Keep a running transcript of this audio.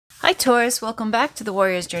Taurus, welcome back to the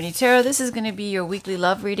Warrior's Journey Tarot. This is going to be your weekly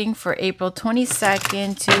love reading for April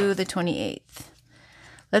 22nd to the 28th.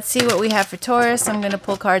 Let's see what we have for Taurus. I'm going to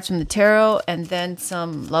pull cards from the tarot and then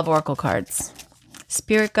some love oracle cards.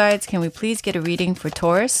 Spirit guides, can we please get a reading for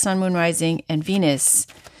Taurus, Sun, Moon, Rising, and Venus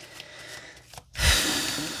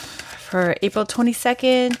for April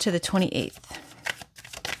 22nd to the 28th?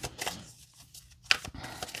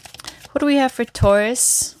 What do we have for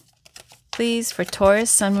Taurus? Please, for Taurus,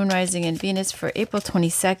 Sun, Moon, Rising, and Venus for April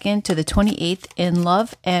 22nd to the 28th in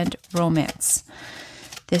love and romance.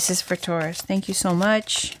 This is for Taurus. Thank you so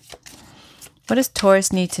much. What does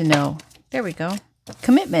Taurus need to know? There we go.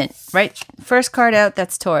 Commitment, right? First card out,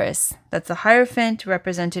 that's Taurus. That's the Hierophant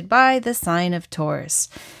represented by the sign of Taurus.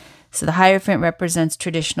 So the Hierophant represents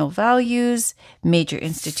traditional values, major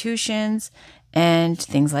institutions, and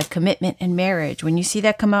things like commitment and marriage. When you see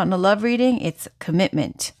that come out in a love reading, it's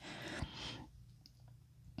commitment.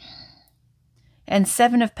 And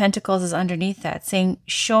Seven of Pentacles is underneath that,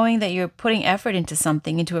 showing that you're putting effort into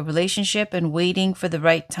something, into a relationship, and waiting for the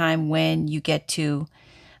right time when you get to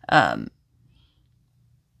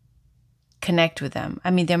connect with them.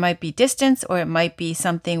 I mean, there might be distance, or it might be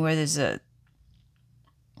something where there's a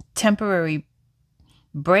temporary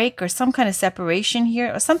break or some kind of separation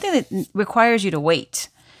here, or something that requires you to wait.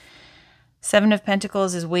 Seven of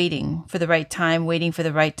Pentacles is waiting for the right time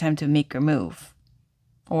to make your move,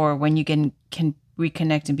 or when you can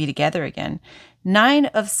reconnect and be together again. Nine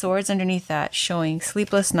of Swords underneath that, showing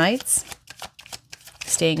sleepless nights,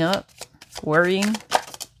 staying up, worrying.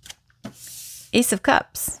 Ace of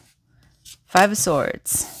Cups, Five of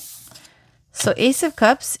Swords. So Ace of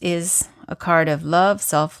Cups is a card of love,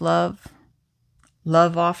 self-love,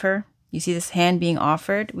 love offer. You see this hand being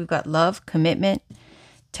offered. We've got love, commitment,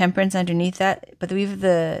 temperance underneath that. But we have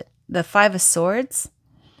the Five of Swords,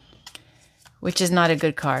 which is not a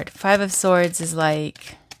good card. Five of Swords is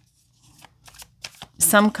like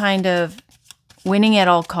some kind of winning at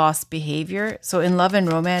all costs behavior. So in love and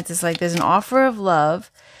romance, it's like there's an offer of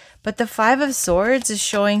love, but the Five of Swords is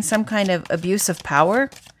showing some kind of abuse of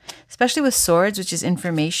power, especially with swords, which is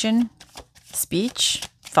information, speech,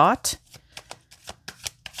 thought.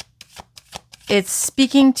 It's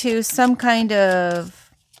speaking to some kind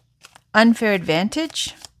of unfair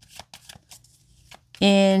advantage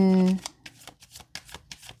in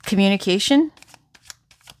communication.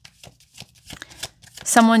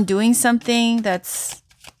 Someone doing something that's,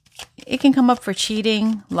 it can come up for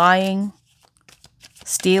cheating, lying,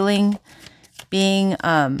 stealing, being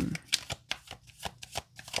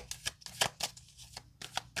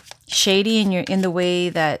shady in the way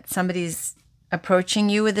that somebody's approaching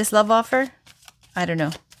you with this love offer. I don't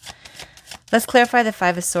know. Let's clarify the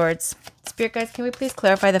Five of Swords. Spirit guides, can we please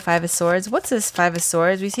clarify the Five of Swords? What's this Five of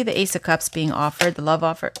Swords? We see the Ace of Cups being offered, the love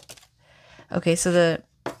offer. Okay, so the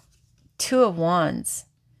Two of Wands.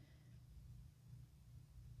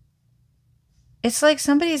 It's like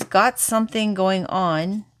somebody's got something going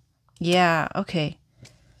on. Yeah, okay.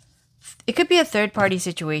 It could be a third-party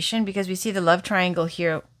situation because we see the love triangle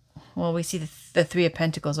here. Well, we see the Three of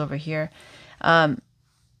Pentacles over here. In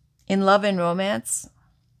love and romance,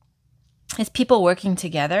 it's people working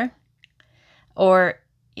together, or,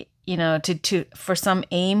 you know, for some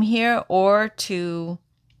aim here, or it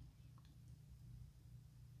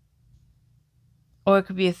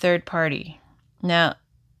could be a third party. Now,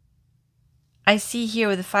 I see here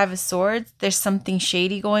with the Five of Swords, there's something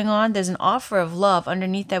shady going on. There's an offer of love.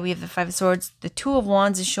 Underneath that, we have the Five of Swords. The Two of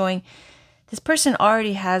Wands is showing this person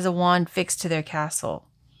already has a wand fixed to their castle,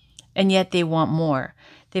 and yet they want more.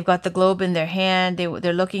 They've got the globe in their hand.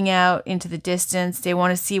 They're looking out into the distance. They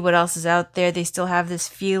want to see what else is out there. They still have this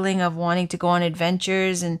feeling of wanting to go on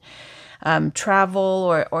adventures and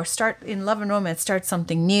travel, or start in love and romance, start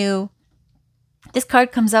something new. This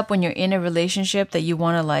card comes up when you're in a relationship that you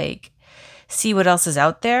want to like see what else is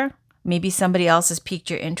out there. Maybe somebody else has piqued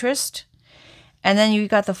your interest. And then you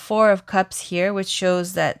got the Four of Cups here, which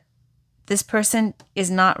shows that this person is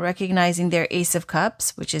not recognizing their Ace of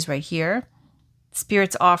Cups, which is right here.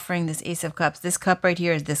 Spirit's offering this Ace of Cups. This cup right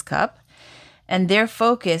here is this cup. And they're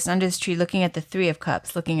focused under this tree looking at the Three of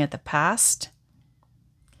Cups, looking at the past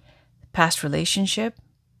relationship,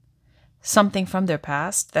 something from their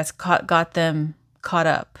past that's got them caught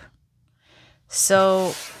up.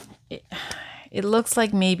 So it looks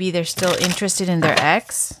like maybe they're still interested in their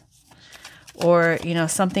ex, or, you know,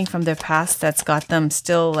 something from their past that's got them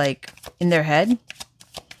still like in their head.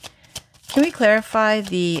 Can we clarify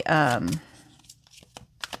the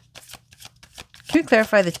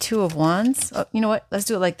Two of Wands? Oh, you know what? Let's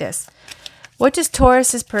do it like this. What does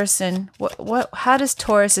Taurus's person, how does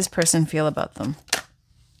Taurus's person feel about them?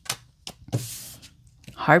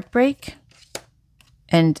 heartbreak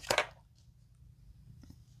and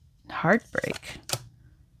heartbreak.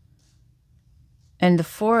 And the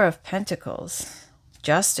Four of Pentacles,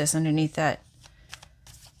 justice underneath that.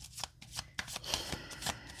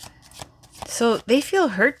 So they feel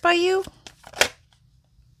hurt by you,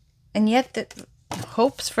 and yet the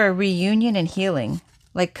hopes for a reunion and healing,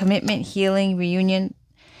 like commitment, healing, reunion.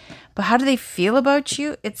 But how do they feel about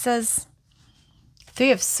you? It says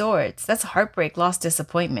Three of Swords. That's heartbreak, loss,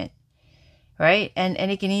 disappointment, right? And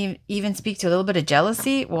it can even speak to a little bit of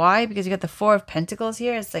jealousy. Why? Because you got the Four of Pentacles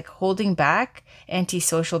here. It's like holding back,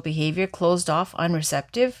 antisocial behavior, closed off,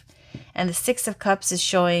 unreceptive. And the Six of Cups is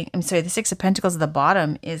showing, the Six of Pentacles at the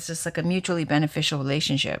bottom is just like a mutually beneficial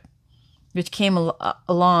relationship, which came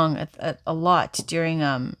along a lot during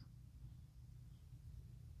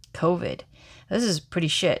COVID. This is pretty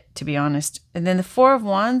shit, to be honest. And then the Four of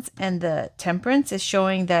Wands and the Temperance is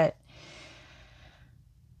showing that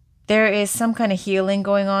there is some kind of healing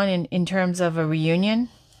going on in terms of a reunion,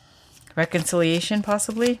 reconciliation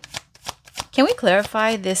possibly. Can we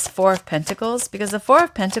clarify this Four of Pentacles? Because the Four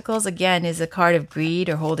of Pentacles, again, is a card of greed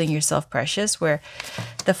or holding yourself precious, where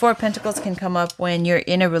the Four of Pentacles can come up when you're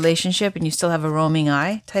in a relationship and you still have a roaming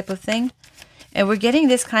eye type of thing. And we're getting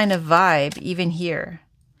this kind of vibe even here.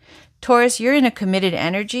 Taurus, you're in a committed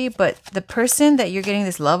energy, but the person that you're getting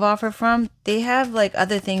this love offer from, they have like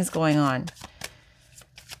other things going on.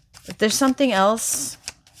 If there's something else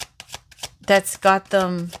that's got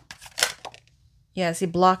them, yeah, see,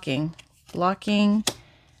 blocking, and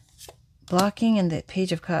the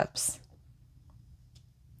Page of Cups.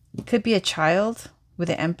 It could be a child with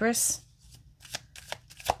the Empress.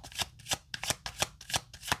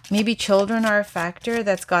 Maybe children are a factor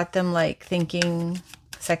that's got them like thinking,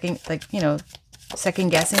 second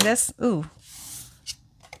guessing this. Ooh.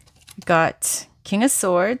 Got King of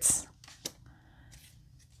Swords,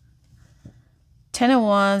 Ten of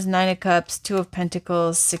Wands, Nine of Cups, Two of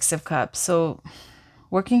Pentacles, Six of Cups. So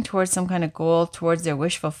working towards some kind of goal, towards their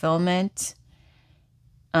wish fulfillment.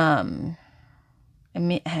 I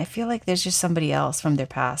feel like there's just somebody else from their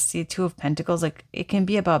past. See, Two of Pentacles, like it can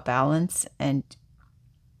be about balance and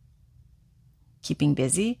keeping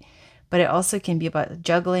busy, but it also can be about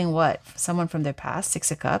juggling what? Someone from their past,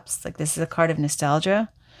 Six of Cups. Like this is a card of nostalgia.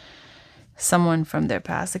 Someone from their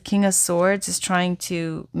past. The King of Swords is trying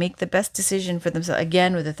to make the best decision for themselves,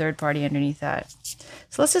 again with a third party underneath that.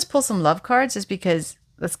 So let's just pull some love cards just because,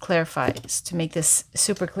 let's clarify just to make this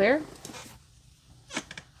super clear.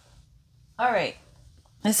 All right.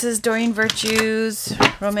 This is Doreen Virtues,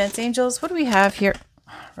 Romance Angels. What do we have here?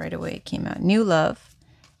 Right away it came out. New love,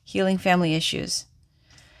 healing family issues,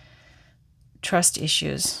 trust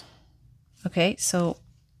issues. Okay, so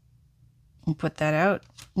we'll put that out.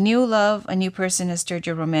 New love, a new person has stirred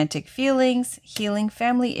your romantic feelings, healing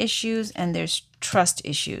family issues, and there's trust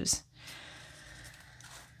issues.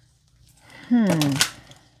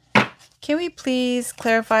 Can we please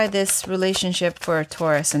clarify this relationship for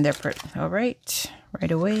Taurus and their all right,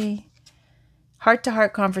 right away.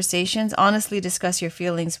 Heart-to-heart conversations. Honestly discuss your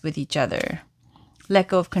feelings with each other. Let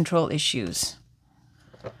go of control issues.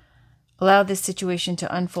 Allow this situation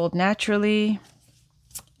to unfold naturally.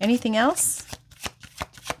 Anything else?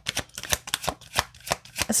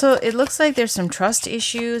 So it looks like there's some trust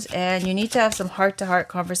issues and you need to have some heart-to-heart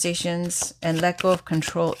conversations and let go of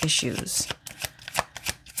control issues.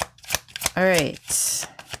 All right.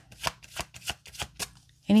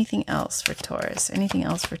 Anything else for Taurus? Anything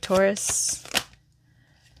else for Taurus?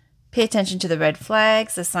 Pay attention to the red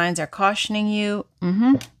flags. The signs are cautioning you.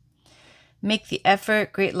 Make the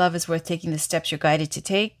effort. Great love is worth taking the steps you're guided to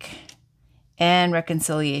take. And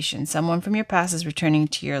reconciliation. Someone from your past is returning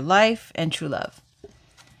to your life and true love.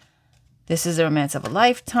 This is the romance of a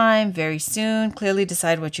lifetime. Very soon. Clearly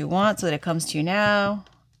decide what you want so that it comes to you now.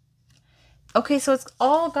 Okay, so it's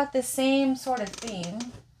all got the same sort of theme.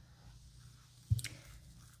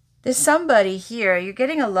 There's somebody here. You're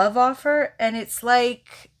getting a love offer, and it's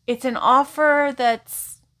like, it's an offer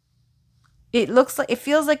that's, it looks like, it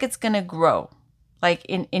feels like it's going to grow. Like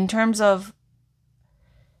in terms of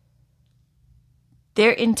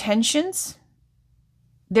their intentions,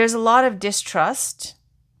 there's a lot of distrust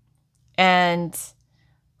and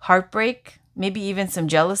heartbreak, maybe even some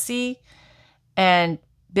jealousy and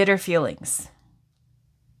bitter feelings.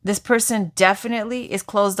 This person definitely is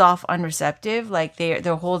closed off, unreceptive. Like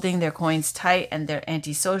they're holding their coins tight and they're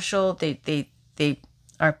antisocial. They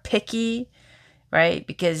are picky, right?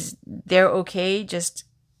 Because they're okay. Just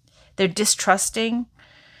they're distrusting.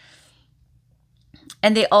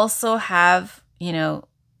 And they also have, you know,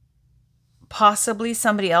 possibly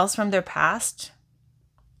somebody else from their past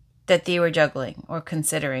that they were juggling or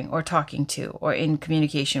considering or talking to or in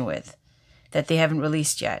communication with that they haven't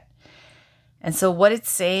released yet. And so what it's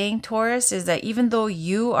saying, Taurus, is that even though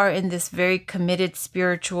you are in this very committed,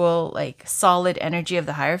 spiritual, like solid energy of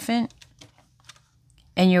the Hierophant,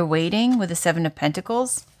 and you're waiting with the Seven of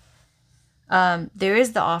Pentacles, there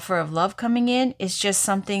is the offer of love coming in. It's just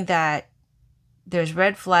something that there's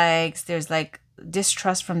red flags, there's like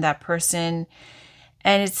distrust from that person.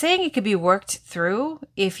 And it's saying it could be worked through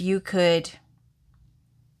if you could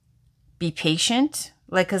be patient.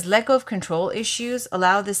 Like, because let go of control issues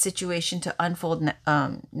allow this situation to unfold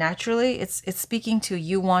naturally. It's speaking to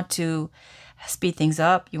you want to speed things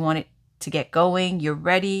up. You want it to get going. You're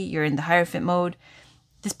ready. You're in the Hierophant mode.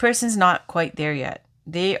 This person's not quite there yet.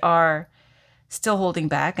 They are still holding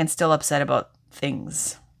back and still upset about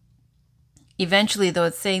things. Eventually, though,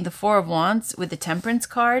 it's saying the Four of Wands with the Temperance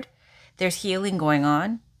card, there's healing going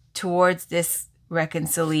on towards this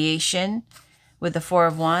reconciliation with the Four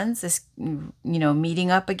of Wands, this,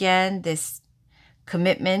 meeting up again, this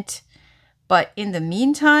commitment. But in the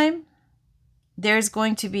meantime, there's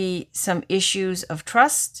going to be some issues of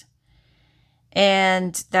trust,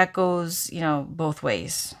 and that goes, both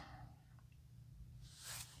ways.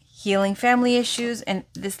 Healing family issues, and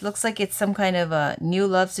this looks like it's some kind of a new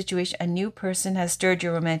love situation. A new person has stirred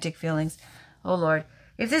your romantic feelings. Oh, Lord.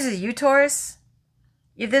 If this is you, Taurus,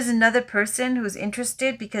 if there's another person who's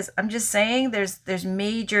interested, because I'm just saying there's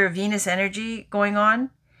major Venus energy going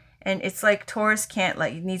on, and it's like Taurus can't,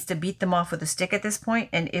 needs to beat them off with a stick at this point.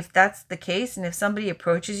 And if that's the case, and if somebody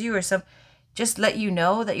approaches you or just let you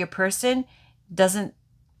know that your person doesn't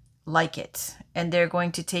like it, and they're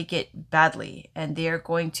going to take it badly, and they're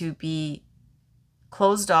going to be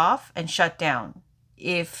closed off and shut down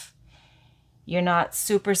if you're not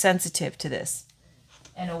super sensitive to this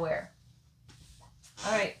and aware.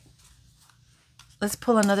 All right, let's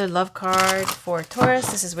pull another love card for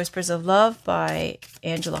Taurus. This is Whispers of Love by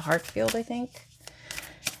Angela Hartfield, I think.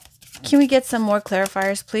 Can we get some more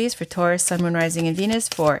clarifiers, please, for Taurus, Sun, Moon, Rising, and Venus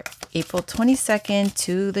for April 22nd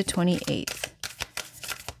to the 28th?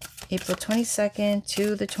 April 22nd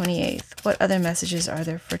to the 28th. What other messages are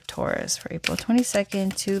there for Taurus for April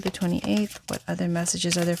 22nd to the 28th? What other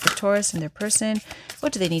messages are there for Taurus and their person?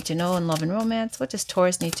 What do they need to know in love and romance? What does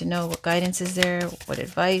Taurus need to know? What guidance is there? What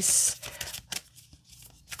advice?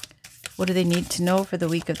 What do they need to know for the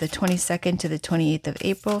week of the 22nd to the 28th of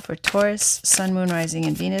April for Taurus, Sun, Moon, Rising,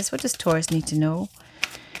 and Venus? What does Taurus need to know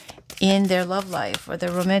in their love life or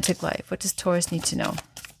their romantic life? What does Taurus need to know?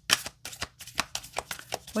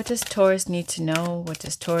 What does Taurus need to know? What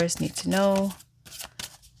does Taurus need to know?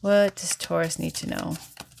 What does Taurus need to know?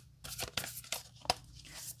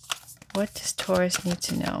 What does Taurus need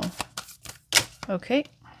to know? Okay.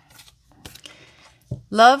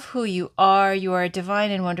 Love who you are. You are a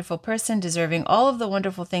divine and wonderful person, deserving all of the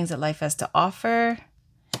wonderful things that life has to offer.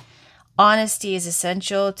 Honesty is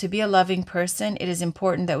essential. To be a loving person, it is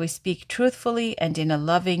important that we speak truthfully and in a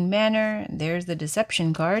loving manner. There's the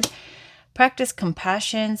deception card. Practice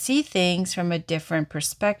compassion. See things from a different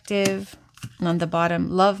perspective. And on the bottom,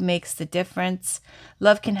 love makes the difference.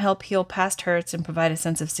 Love can help heal past hurts and provide a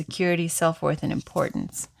sense of security, self-worth, and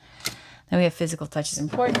importance. Then we have physical touch is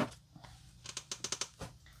important.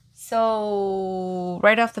 So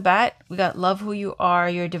right off the bat, we got love who you are.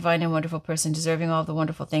 You're a divine and wonderful person, deserving all the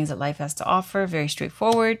wonderful things that life has to offer. Very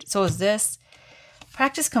straightforward. So is this.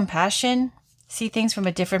 Practice compassion. See things from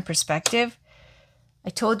a different perspective. I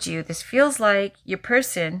told you, this feels like your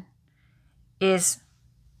person is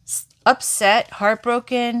upset,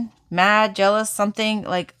 heartbroken, mad, jealous, something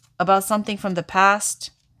like about something from the past.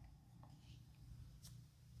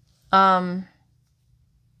 There's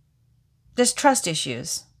trust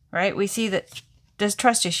issues, right? We see that there's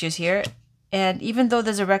trust issues here. And even though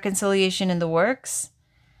there's a reconciliation in the works,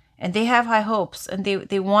 and they have high hopes, and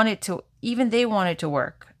they want it to, even they want it to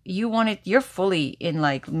work. You're fully in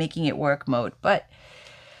making it work mode, but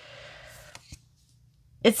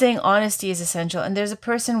it's saying honesty is essential. And there's a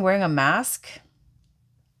person wearing a mask,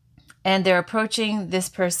 and they're approaching this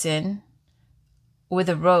person with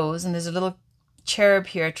a rose, and there's a little cherub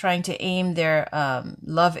here trying to aim their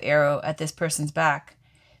love arrow at this person's back.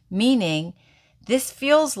 Meaning, this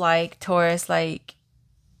feels like, Taurus,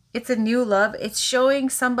 it's a new love. It's showing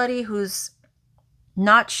somebody who's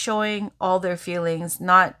not showing all their feelings,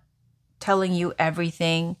 not telling you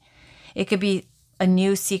everything. It could be a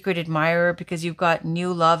new secret admirer because you've got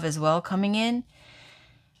new love as well coming in.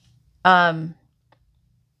 And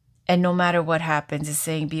no matter what happens, it's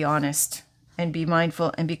saying be honest. and be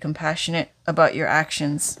mindful and be compassionate about your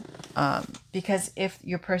actions. Because if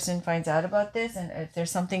your person finds out about this, and if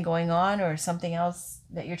there's something going on or something else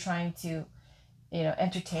that you're trying to,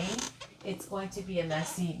 entertain, it's going to be a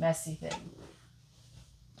messy, messy thing.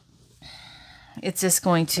 It's just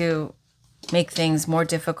going to make things more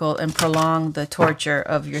difficult and prolong the torture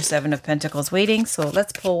of your Seven of Pentacles waiting. So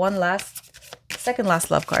let's pull second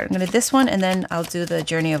last love card. I'm going to do this one, and then I'll do the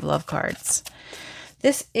Journey of Love cards.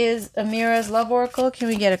 This is Amira's Love Oracle. Can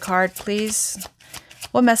we get a card, please?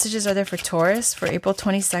 What messages are there for Taurus for April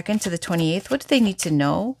 22nd to the 28th? What do they need to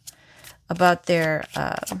know about their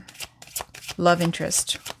love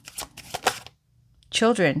interest?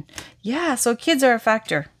 Children. Yeah, so kids are a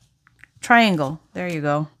factor. Triangle. There you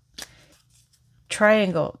go.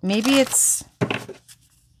 Triangle. Maybe it's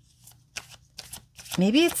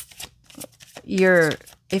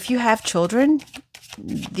if you have children,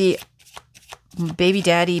 the baby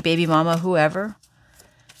daddy, baby mama, whoever,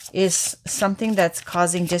 is something that's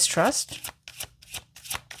causing distrust.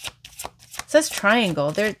 It says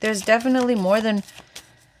triangle. There's definitely more than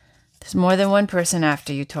one person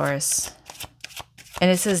after you, Taurus. And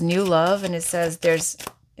it says new love, and it says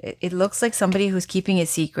it looks like somebody who's keeping a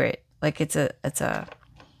secret. Like it's a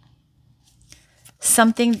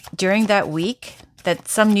something during that week that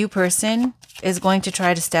some new person is going to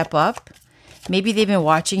try to step up. Maybe they've been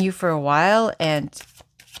watching you for a while and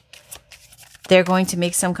they're going to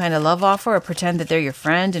make some kind of love offer or pretend that they're your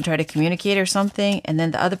friend and try to communicate or something. And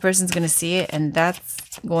then the other person's going to see it, and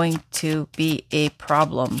that's going to be a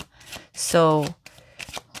problem. So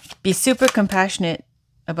be super compassionate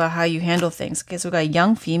about how you handle things. Okay, so we got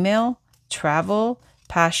young female, travel,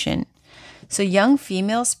 passion. So young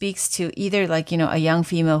female speaks to either like, a young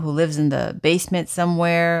female who lives in the basement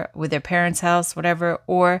somewhere with their parents' house, whatever,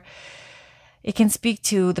 or it can speak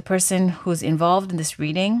to the person who's involved in this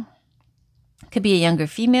reading. It could be a younger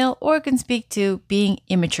female, or it can speak to being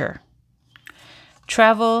immature.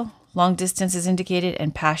 Travel, long distance is indicated,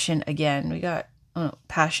 and passion again. We got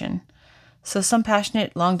passion. So some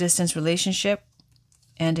passionate long distance relationship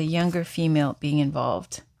and a younger female being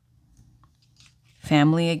involved.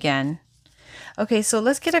 Family again. Okay, so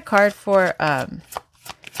let's get a card for,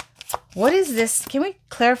 what is this? Can we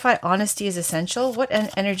clarify honesty is essential? What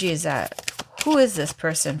energy is that? Who is this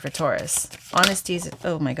person for Taurus? Honesty is,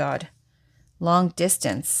 oh my God. Long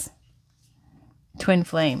distance. Twin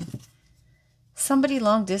flame. Somebody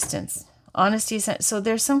long distance. Honesty is, so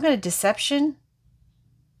there's some kind of deception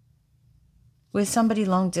with somebody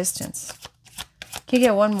long distance. Can you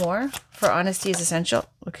get one more for honesty is essential?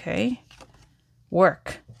 Okay.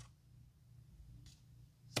 Work.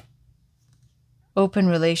 Open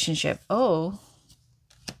relationship. Oh.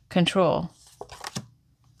 Control.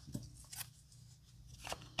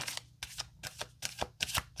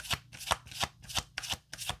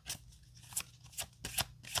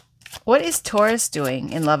 What is Taurus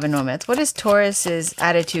doing in love and romance? What is Taurus's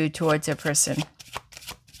attitude towards a person?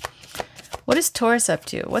 What is Taurus up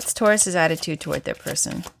to? What's Taurus's attitude toward their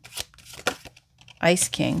person? Ice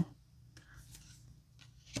King.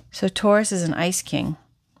 So Taurus is an Ice King.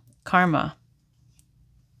 Karma.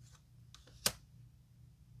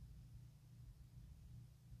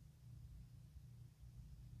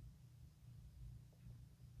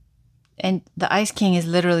 And the Ice King is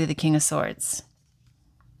literally the King of Swords.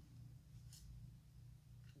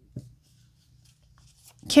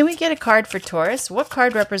 Can we get a card for Taurus? What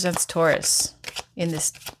card represents Taurus in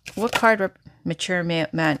this? What card mature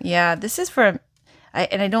man? Yeah, this is for,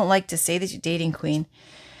 and I don't like to say this, dating queen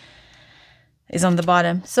is on the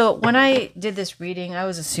bottom. So when I did this reading, I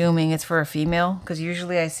was assuming it's for a female, because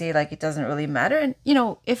usually I say like it doesn't really matter. And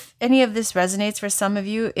if any of this resonates for some of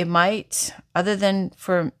you, it might, other than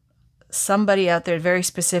for somebody out there, very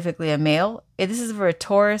specifically a male. This is for a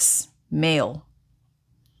Taurus male.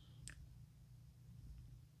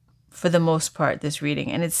 For the most part, this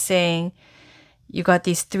reading. And it's saying you got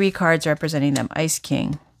these three cards representing them. Ice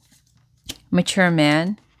King, Mature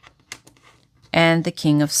Man, and the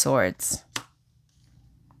King of Swords.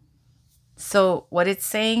 So what it's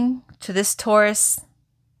saying to this Taurus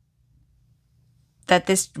that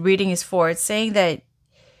this reading is for, it's saying that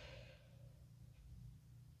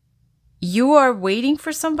you are waiting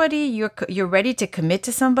for somebody, you're ready to commit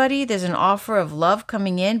to somebody. There's an offer of love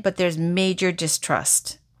coming in, but there's major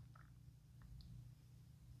distrust.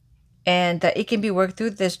 And that it can be worked through.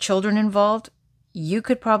 There's children involved. You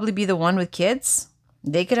could probably be the one with kids.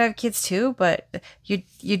 They could have kids too, but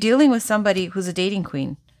you're dealing with somebody who's a dating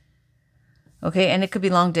queen. Okay, and it could be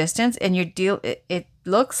long distance, and it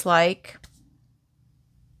looks like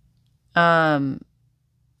for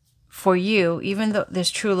for you, even though there's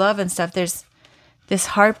true love and stuff, there's this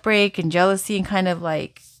heartbreak and jealousy and kind of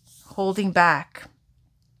like holding back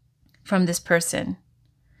from this person.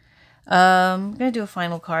 I'm going to do a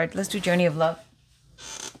final card. Let's do Journey of Love.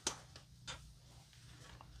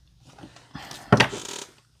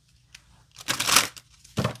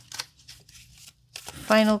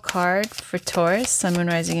 Final card for Taurus, Sun, Moon,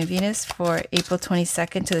 Rising, and Venus for April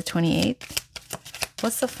 22nd to the 28th.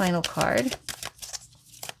 What's the final card?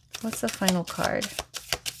 What's the final card?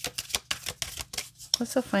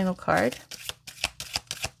 What's the final card?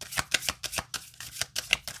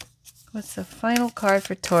 What's the final card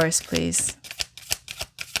for Taurus, please?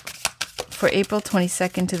 For April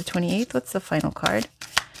 22nd to the 28th, what's the final card?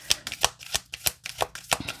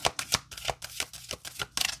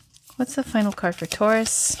 What's the final card for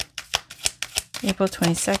Taurus? April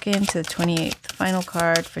 22nd to the 28th. Final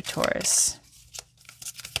card for Taurus.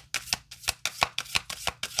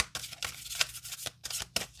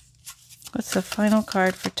 What's the final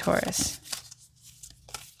card for Taurus?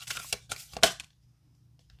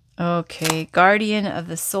 Okay, Guardian of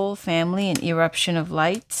the Soul Family and Eruption of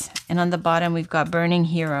Light. And on the bottom, we've got Burning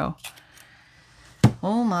Hero.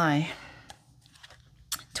 Oh my.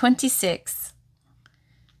 26.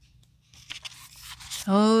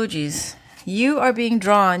 Oh geez. You are being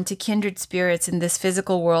drawn to kindred spirits in this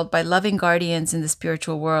physical world by loving guardians in the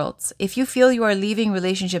spiritual worlds. If you feel you are leaving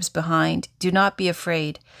relationships behind, do not be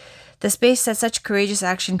afraid. The space that such courageous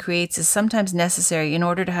action creates is sometimes necessary in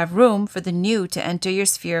order to have room for the new to enter your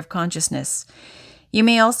sphere of consciousness. You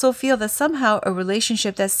may also feel that somehow a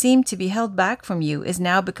relationship that seemed to be held back from you is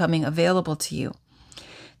now becoming available to you.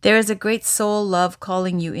 There is a great soul love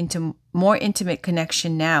calling you into more intimate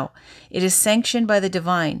connection now. It is sanctioned by the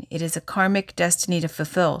divine. It is a karmic destiny to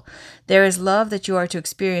fulfill. There is love that you are to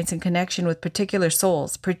experience in connection with particular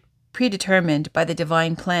souls, predetermined by the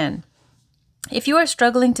divine plan. If you are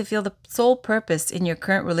struggling to feel the sole purpose in your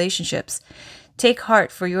current relationships, take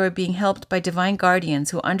heart, for you are being helped by divine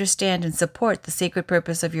guardians who understand and support the sacred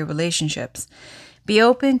purpose of your relationships. Be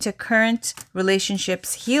open to current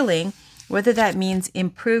relationships healing, whether that means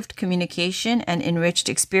improved communication and enriched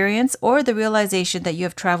experience, or the realization that you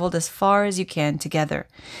have traveled as far as you can together.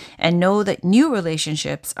 And know that new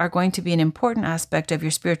relationships are going to be an important aspect of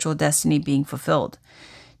your spiritual destiny being fulfilled.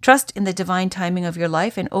 Trust in the divine timing of your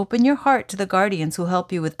life and open your heart to the guardians who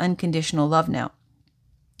help you with unconditional love now.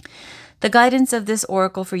 The guidance of this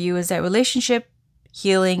oracle for you is that relationship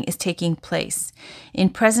healing is taking place in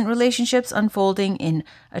present relationships unfolding, in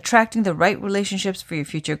attracting the right relationships for your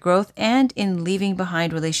future growth, and in leaving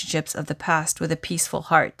behind relationships of the past with a peaceful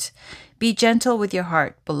heart. Be gentle with your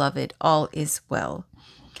heart, beloved. All is well.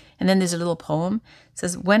 And then there's a little poem. It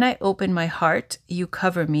says, when I open my heart, you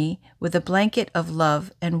cover me with a blanket of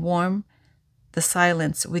love and warm the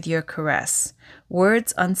silence with your caress.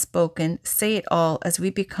 Words unspoken, say it all as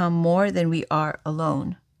we become more than we are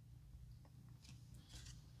alone.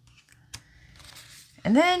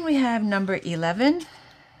 And then we have number 11.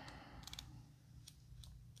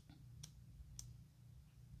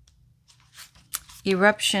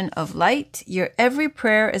 Eruption of light. Your every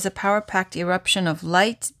prayer is a power-packed eruption of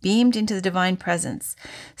light beamed into the divine presence.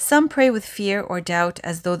 Some pray with fear or doubt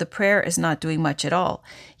as though the prayer is not doing much at all.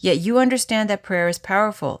 Yet you understand that prayer is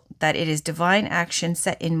powerful, that it is divine action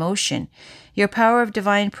set in motion. Your power of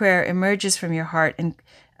divine prayer emerges from your heart and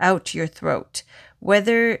out your throat.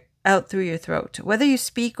 Out through your throat. Whether you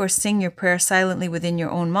speak or sing your prayer silently within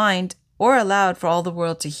your own mind or aloud for all the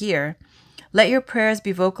world to hear, let your prayers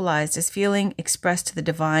be vocalized as feeling expressed to the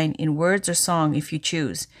divine in words or song if you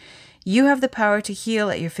choose. You have the power to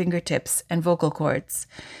heal at your fingertips and vocal cords.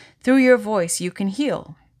 Through your voice, you can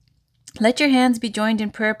heal. Let your hands be joined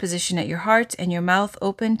in prayer position at your heart and your mouth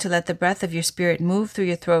open to let the breath of your spirit move through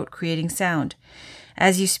your throat, creating sound.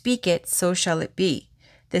 As you speak it, so shall it be.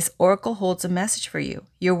 This oracle holds a message for you.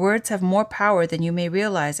 Your words have more power than you may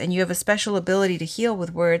realize, and you have a special ability to heal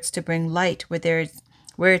with words, to bring light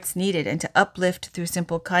where it's needed, and to uplift through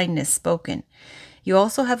simple kindness spoken. You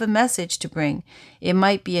also have a message to bring. It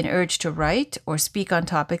might be an urge to write or speak on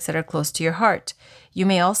topics that are close to your heart. You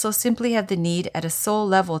may also simply have the need at a soul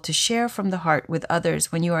level to share from the heart with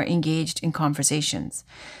others when you are engaged in conversations.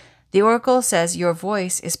 The oracle says your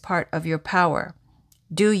voice is part of your power.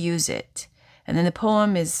 Do use it. And then the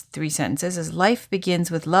poem is 3 sentences. As life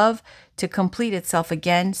begins with love, to complete itself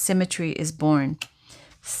again, symmetry is born.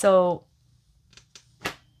 So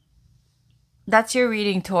that's your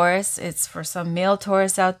reading, Taurus. It's for some male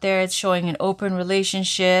Taurus out there. It's showing an open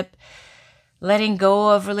relationship, letting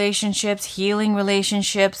go of relationships, healing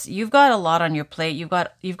relationships. You've got a lot on your plate.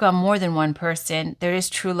 You've got more than one person. There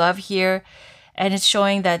is true love here. And it's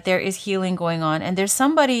showing that there is healing going on. And there's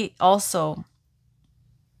somebody also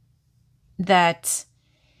that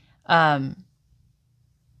I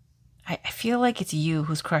feel like it's you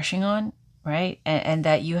who's crushing on, right? And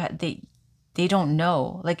that they don't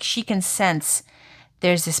know. Like, she can sense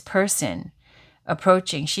there's this person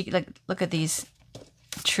approaching. She, like, look at these,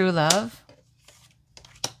 true love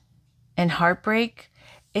and heartbreak.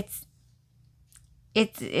 It's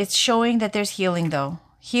showing that there's healing, though.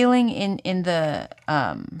 Healing in the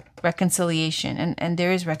reconciliation. And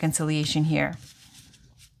there is reconciliation here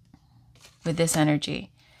with this energy.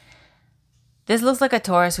 This looks like a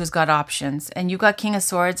Taurus who's got options. And you've got King of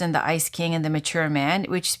Swords and the Ice King and the mature man,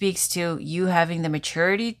 which speaks to you having the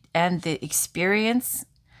maturity and the experience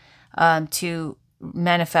to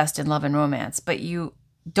manifest in love and romance. But you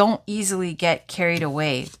don't easily get carried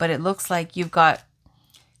away. But it looks like you've got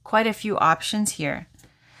quite a few options here,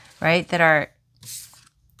 right? That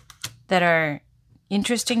are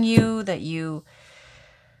interesting you, that you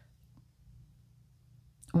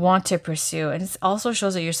want to pursue. And it also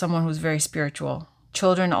shows that you're someone who's very spiritual.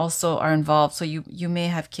 Children also are involved, so you may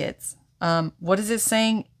have kids. What is it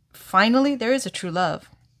saying? Finally, there is a true love.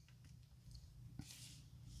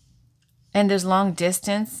 And there's long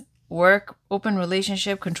distance, work, open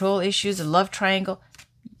relationship, control issues, a love triangle.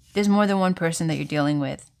 There's more than one person that you're dealing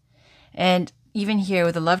with. And even here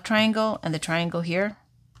with the love triangle and the triangle here,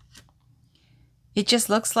 it just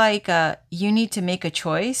looks like you need to make a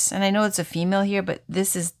choice. And I know it's a female here, but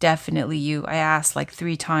this is definitely you. I asked like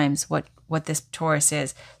 3 times what this Taurus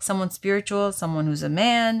is. Someone spiritual, someone who's a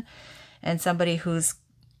man, and somebody who's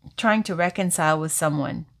trying to reconcile with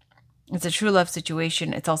someone. It's a true love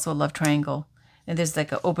situation. It's also a love triangle. And there's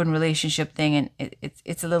like an open relationship thing, and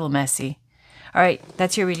it's a little messy. All right,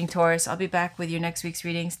 that's your reading, Taurus. I'll be back with your next week's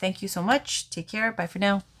readings. Thank you so much. Take care. Bye for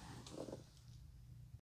now.